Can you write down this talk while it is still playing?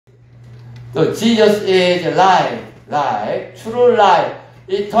So Jesus is life, life, true life,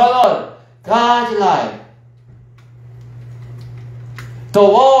 eternal, God's life. The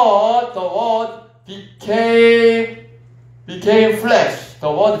word became flesh.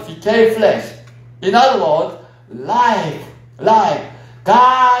 The word became flesh. In other words, life,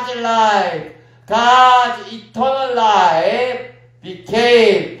 God's life, God's eternal life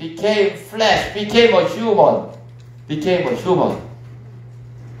became flesh, became a human.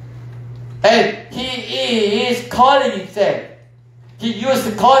 And he is calling himself. He used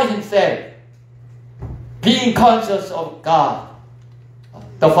to call himself being conscious of God,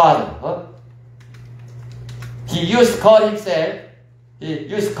 the Father. He used to call himself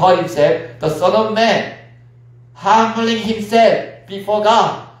the Son of Man, humbling himself before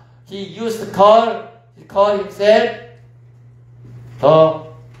God. He used to call himself the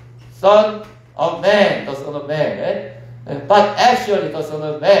Son of Man, But actually, the Son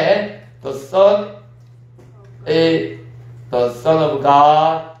of Man, the Son is the Son of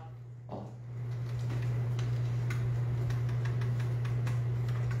God,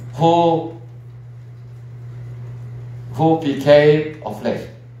 who became a flesh.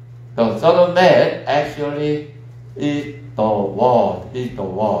 The Son of Man actually is the Word,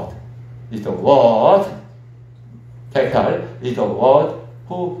 capital, is the Word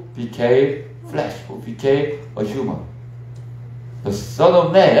who became flesh, who became a human. The Son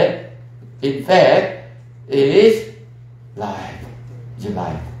of Man, in fact, is life.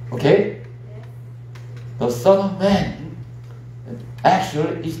 Okay? The Son of Man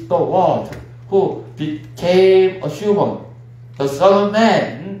actually is the Word who became a human. The Son of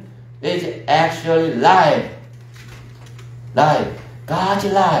Man is actually life. God's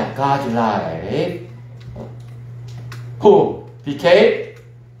life, who became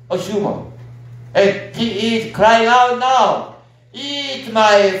a human. And he is crying out now, eat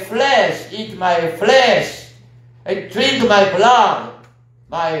my flesh, and drink my blood,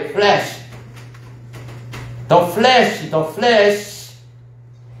 my flesh. The flesh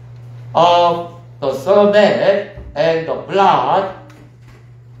of the Son of Man and the blood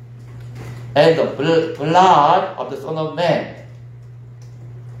of the Son of Man.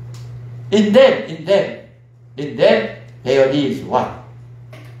 In them, there is what?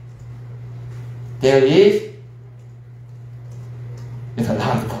 There is a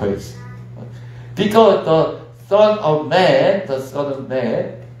loud voice. Because the Son of Man is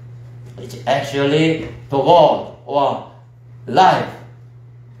actually the Word or life.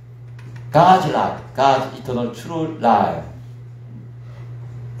 God's life, God's eternal true life.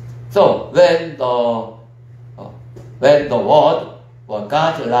 So when the Word or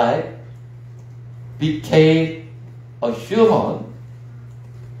God's life became a human,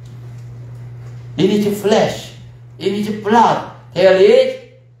 in its flesh, in its blood, there is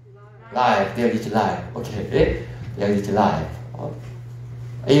life. Okay, there is life.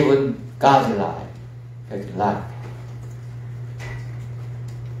 Even God's life,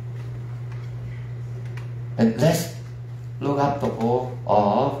 And let's look up the book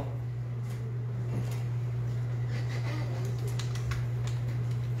of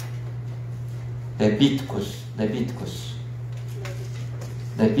Leviticus,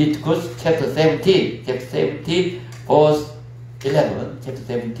 chapter 17, verse 11. Chapter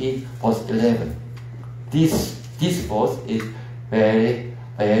 17, verse 11. This verse is very,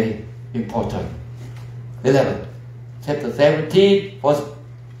 very important. 11. Chapter 17, verse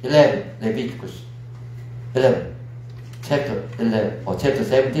 11. Leviticus 11. Chapter 11, or chapter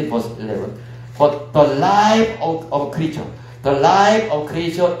 17, verse 11. For the life of a creature, the life of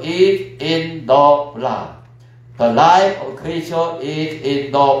creature is in the blood. The life of creature is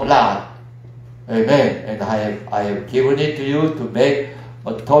in the blood. Amen. And I have given it to you to make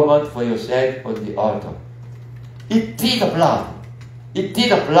atonement for yourself on the altar. It is the blood. It is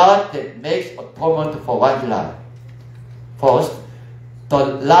the blood that makes atonement for one's life. First, the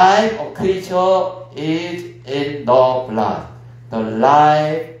life of creature is in the blood. The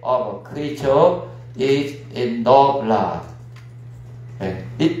life of a creature is in the blood. And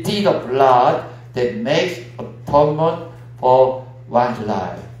it is the blood that makes atonement for one's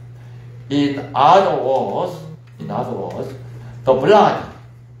life. In other words, the blood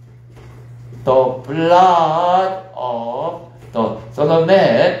of the Son of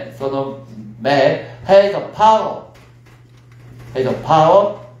Man has the power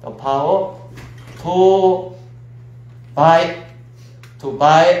to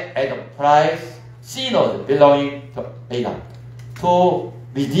buy at a price sinners belonging to Adam, to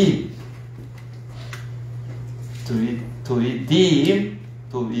redeem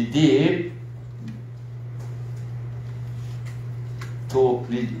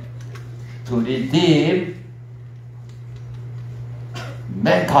to redeem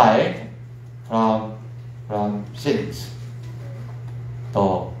mankind from sins.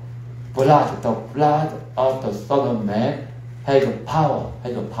 The blood of the Son of Man has the power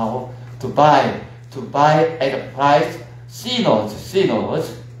to buy at a price sinners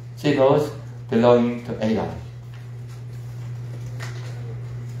belonging to Adam.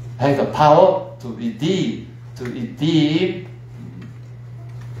 Has the power to redeem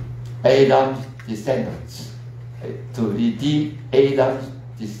Adam's descendants,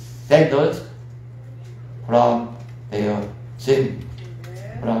 from their sin,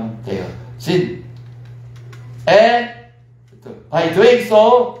 and by doing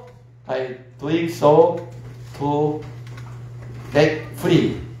so, to set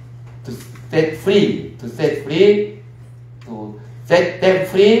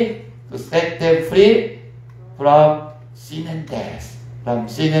them free from sin and death,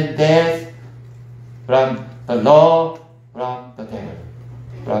 from the law, from the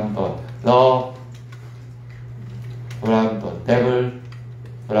devil,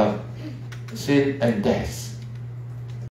 from sin and death.